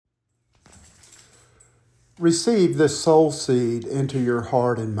Receive this soul seed into your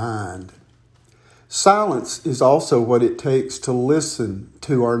heart and mind. Silence is also what it takes to listen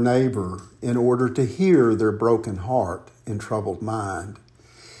to our neighbor in order to hear their broken heart and troubled mind.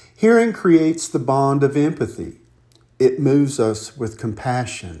 Hearing creates the bond of empathy. It moves us with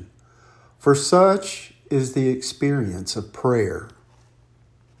compassion. For such is the experience of prayer.